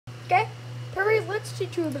Okay, let's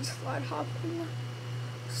teach you a bit of slide hopping.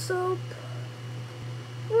 So,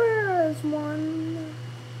 where is one?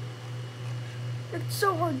 It's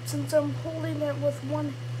so hard since I'm holding it with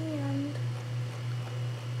one hand.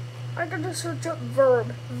 I gotta search up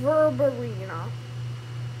verb arena.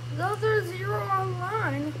 Though there's 0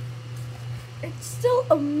 online, it's still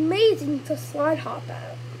amazing to slide hop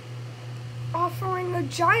at. Offering a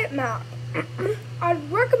giant map.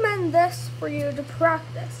 I'd recommend this for you to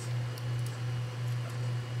practice.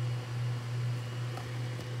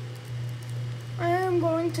 I am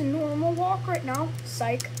going to normal walk right now.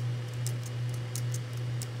 Psych.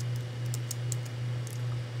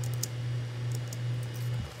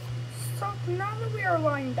 So now that we are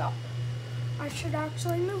lined up, I should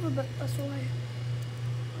actually move a bit this way.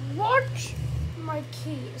 Watch my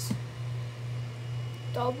keys.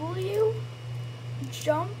 W,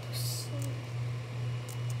 jump,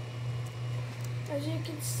 as you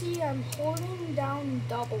can see, I'm holding down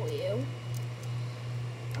W.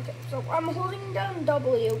 Okay, so I'm holding down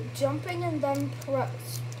W, jumping, and then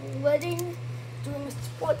splitting, doing a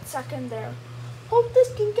split second there. Hope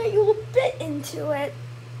this can get you a bit into it.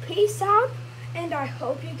 Peace out, and I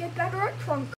hope you get better at trunk.